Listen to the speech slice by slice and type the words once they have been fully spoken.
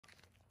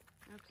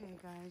Okay,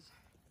 guys,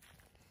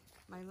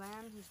 my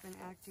lamb has been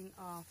acting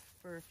off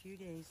for a few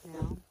days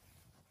now,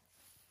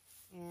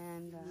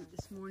 and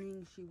this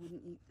morning she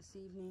wouldn't eat. This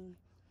evening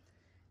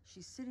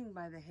she's sitting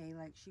by the hay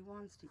like she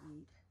wants to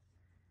eat,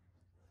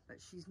 but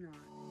she's not.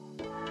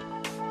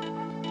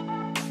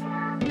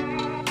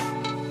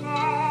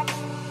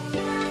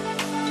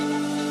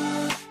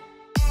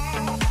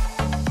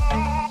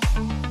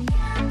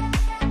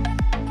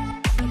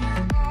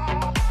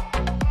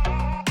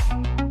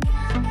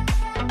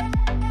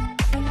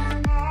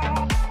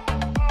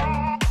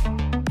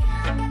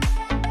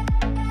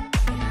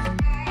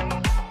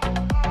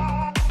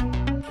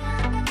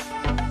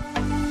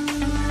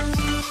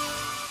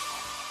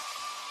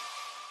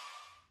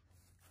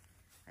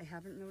 I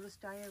haven't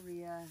noticed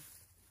diarrhea.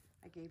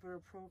 I gave her a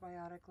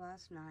probiotic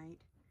last night.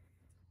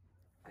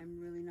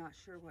 I'm really not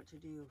sure what to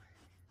do.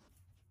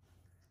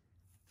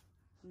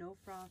 No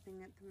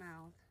frothing at the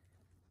mouth.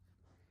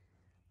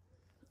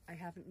 I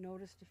haven't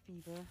noticed a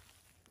fever.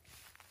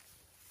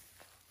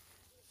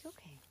 It's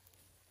okay.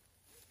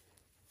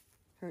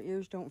 Her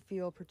ears don't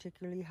feel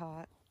particularly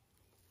hot.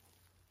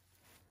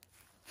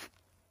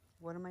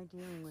 What am I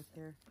dealing with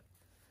here?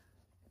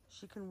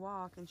 She can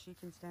walk and she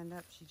can stand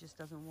up. She just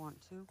doesn't want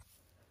to.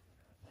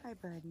 Hi,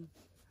 buddy.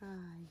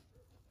 Hi.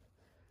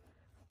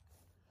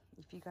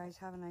 If you guys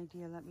have an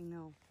idea, let me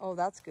know. Oh,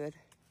 that's good.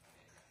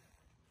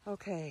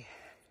 Okay.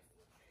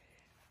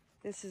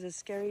 This is a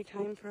scary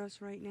time for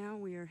us right now.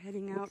 We are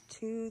heading out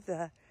to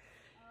the...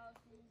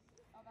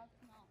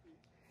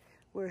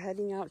 We're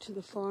heading out to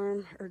the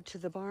farm, or to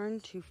the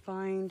barn, to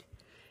find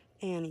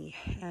Annie,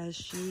 as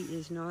she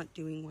is not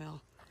doing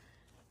well.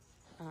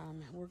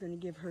 We're going to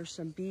give her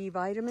some B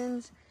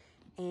vitamins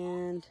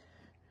and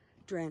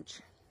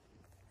drench.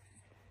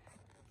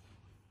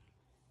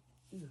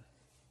 Ooh,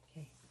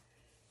 okay.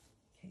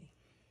 Okay.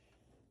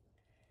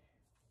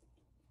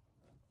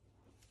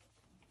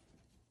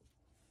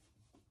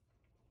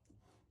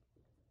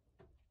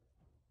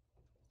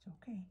 It's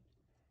okay.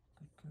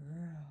 Good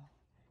girl.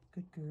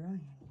 Good girl,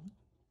 honey.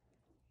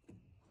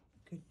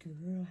 Good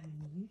girl,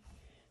 honey.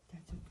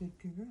 That's a good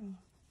girl.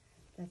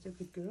 That's a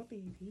good girl,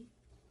 baby.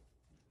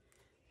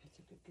 That's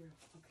a good girl.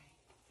 Okay.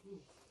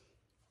 Ooh.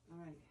 All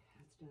right,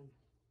 that's done.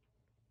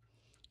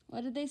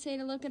 What did they say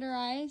to look at her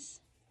eyes?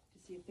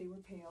 To see if they were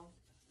pale.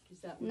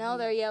 Is that No,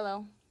 they're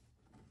yellow.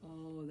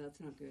 Oh, that's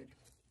not good.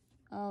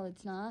 Oh,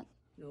 it's not?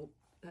 Nope.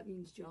 That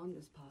means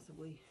jaundice,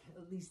 possibly.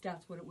 At least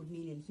that's what it would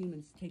mean in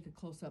humans. Take a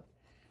close-up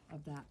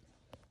of that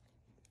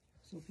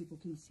so people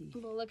can see.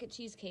 Well, look at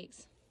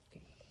cheesecakes.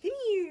 Okay. Come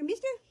here,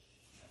 mister.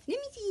 Let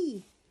me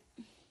see.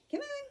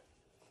 Come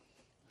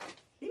on.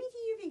 Let me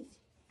see your face.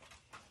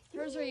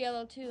 Hers are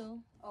yellow, too.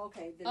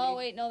 Okay. Oh,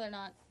 wait, no, they're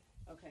not.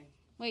 Okay.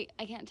 Wait,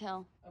 I can't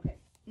tell. Okay.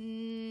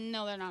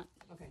 No, they're not.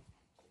 Okay.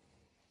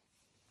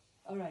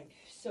 All right,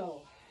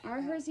 so...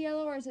 Are hers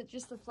yellow, or is it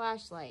just the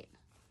flashlight?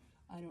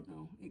 I don't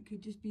know. It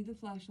could just be the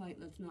flashlight.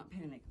 Let's not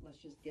panic. Let's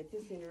just get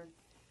this in her.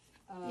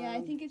 Yeah, I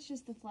think it's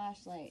just the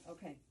flashlight.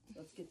 Okay,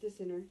 let's get this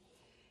in her.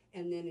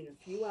 And then in a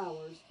few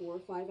hours, 4 or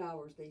 5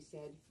 hours, they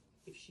said,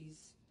 if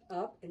she's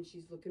up and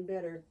she's looking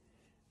better,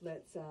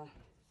 let's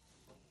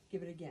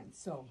give it again.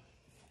 So,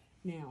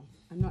 now,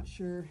 I'm not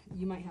sure.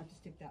 You might have to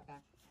stick that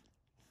back.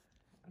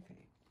 Okay.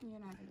 You're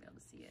not going to be able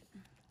to see it.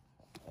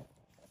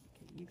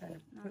 Okay, you gotta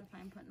Not if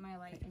I'm putting my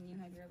light and you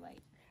have your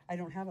light. I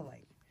don't have a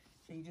light.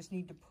 So you just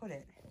need to put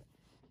it.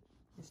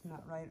 It's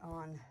not right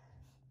on.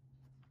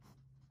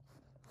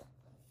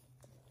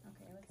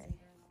 Okay, let's see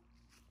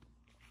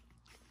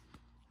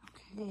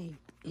here. Okay,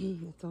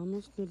 it's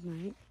almost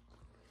midnight,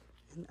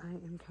 and I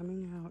am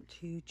coming out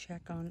to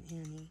check on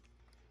Annie,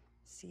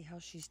 see how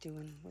she's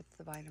doing with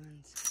the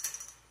vitamins.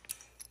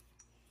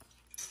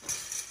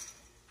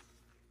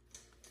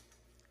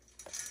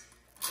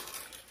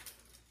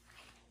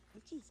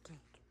 Hi,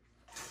 cheesecake.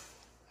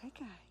 Hi,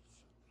 guys.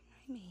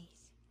 Hi,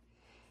 Maze.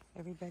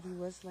 Everybody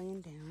was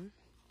laying down,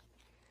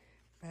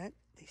 but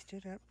they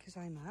stood up because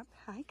I'm up.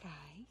 Hi,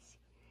 guys.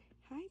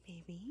 Hi,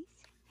 babies.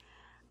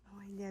 Oh,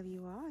 I love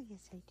you all.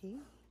 Yes, I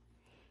do.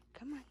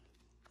 Come on.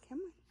 Come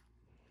on.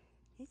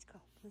 Let's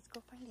go. Let's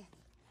go find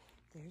Annie.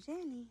 There's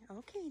Annie.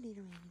 Okay,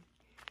 little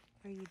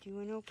Annie. Are you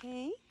doing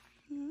okay?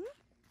 Hmm?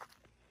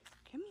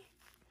 Come here.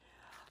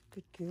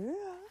 Good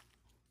girl.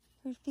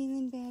 Who's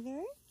feeling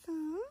better?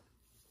 Huh?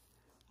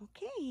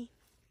 Okay.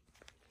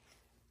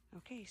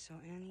 Okay, so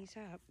Annie's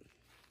up.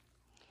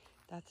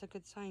 That's a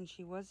good sign.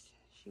 She was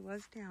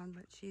down,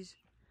 but she's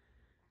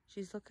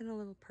looking a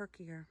little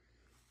perkier.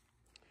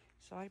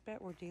 So I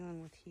bet we're dealing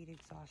with heat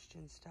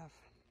exhaustion stuff.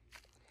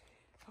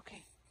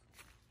 Okay.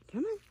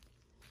 Come on.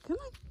 Come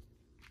on.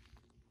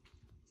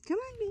 Come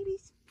on,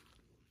 babies.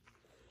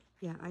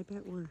 Yeah, I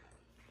bet we're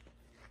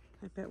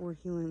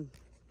healing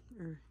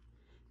or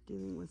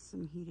dealing with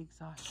some heat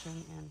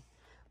exhaustion and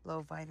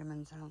low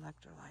vitamins and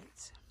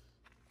electrolytes.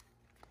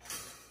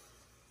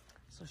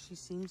 So she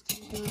seems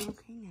to be doing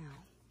okay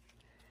now.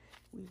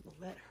 We will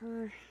let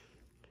her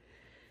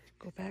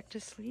go back to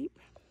sleep.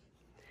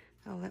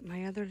 I'll let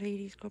my other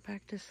ladies go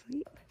back to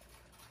sleep.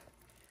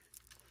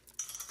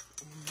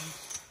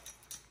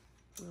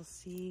 And we'll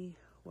see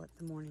what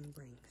the morning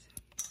brings.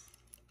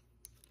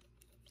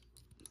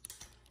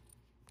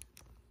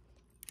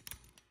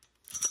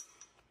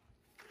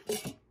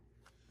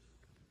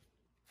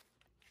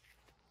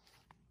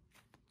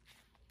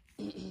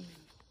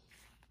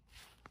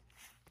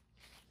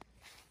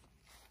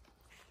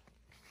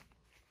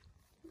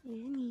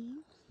 Annie,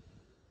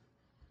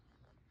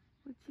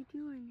 what you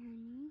doing,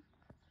 honey?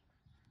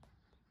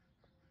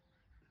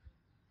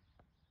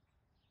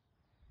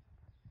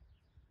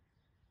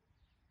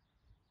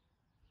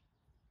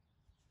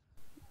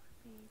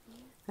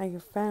 I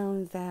have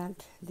found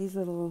that these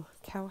little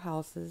cow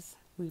houses,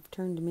 we've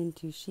turned them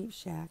into sheep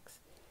shacks,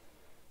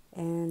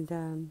 and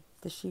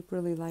the sheep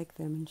really like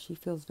them, and she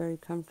feels very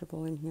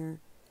comfortable in here.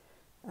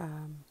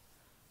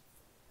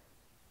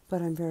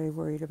 But I'm very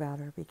worried about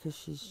her because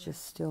she's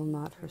just still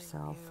not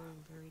herself.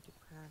 I'm very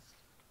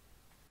depressed.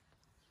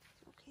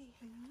 It's okay,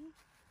 honey.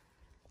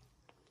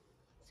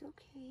 It's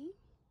okay.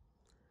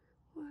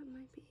 What,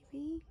 my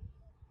baby?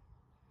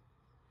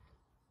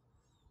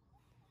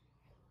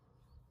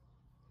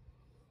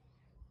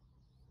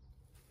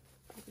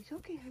 It's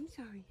okay. I'm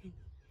sorry, honey.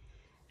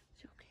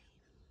 It's okay.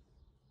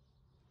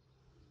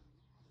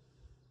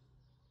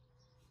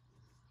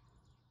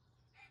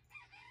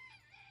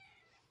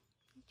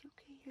 It's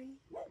okay, honey.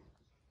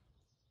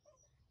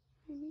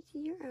 Let me see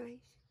your eyes.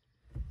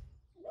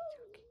 It's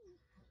okay.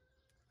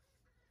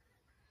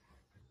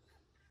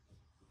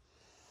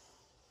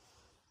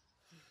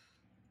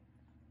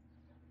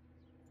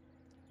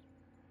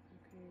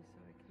 Okay, so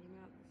I came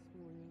out this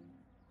morning.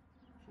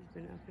 She's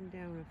been up and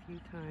down a few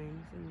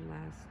times in the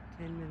last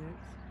 10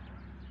 minutes,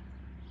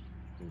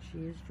 and she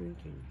is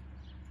drinking.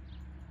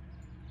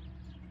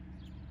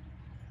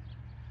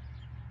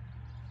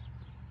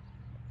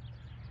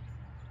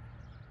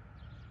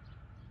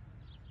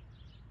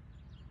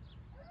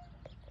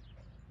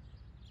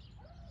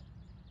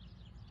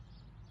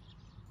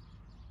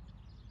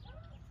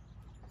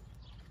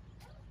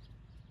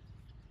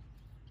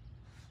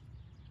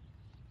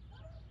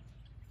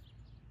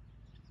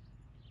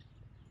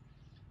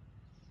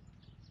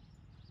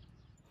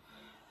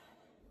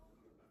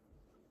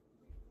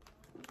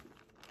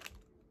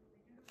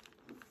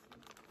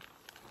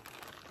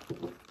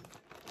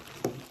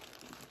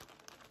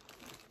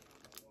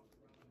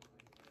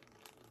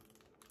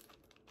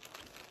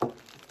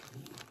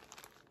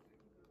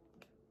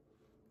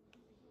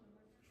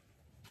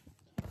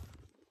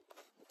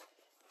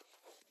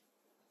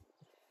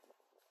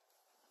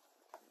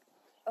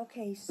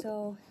 Okay,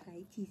 so,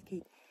 hi,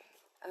 cheesecake.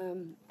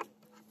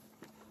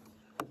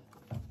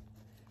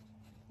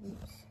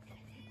 Oops,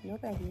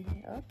 nobody.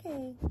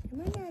 Okay,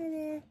 come on out of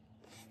there.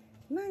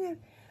 Come on out.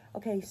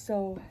 Okay,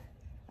 so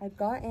I've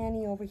got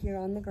Annie over here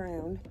on the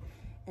ground,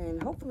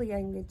 and hopefully I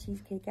can get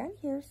Cheesecake out of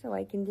here so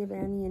I can give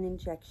Annie an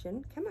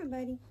injection. Come on,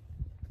 buddy.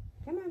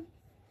 Come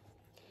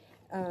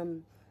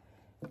on.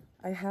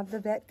 I have the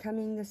vet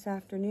coming this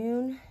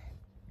afternoon.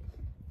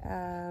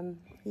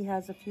 He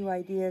has a few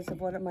ideas of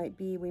what it might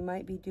be. We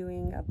might be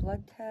doing a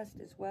blood test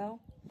as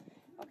well.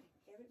 Okay,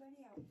 everybody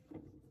out.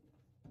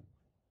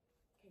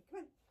 Okay, come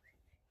on.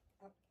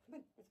 Out, come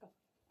on, let's go.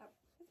 Out,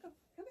 let's go,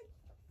 come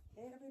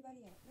on.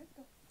 Everybody out, let's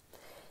go.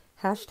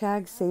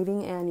 Hashtag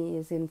Saving Annie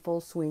is in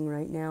full swing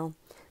right now.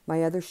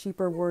 My other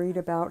sheep are worried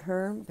about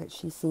her, but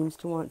she seems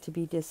to want to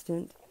be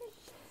distant.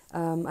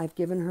 I've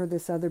given her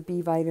this other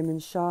B vitamin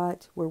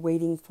shot. We're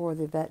waiting for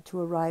the vet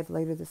to arrive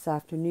later this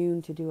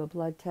afternoon to do a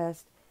blood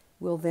test.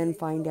 We'll then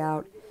find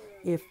out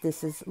if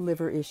this is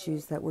liver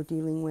issues that we're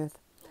dealing with.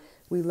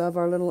 We love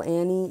our little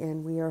Annie,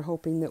 and we are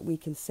hoping that we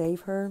can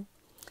save her.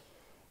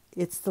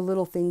 It's the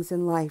little things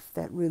in life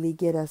that really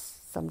get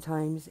us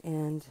sometimes,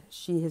 and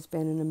she has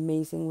been an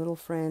amazing little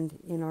friend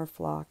in our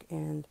flock,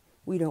 and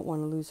we don't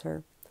want to lose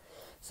her.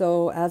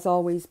 So, as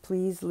always,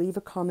 please leave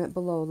a comment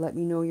below. Let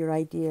me know your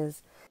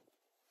ideas.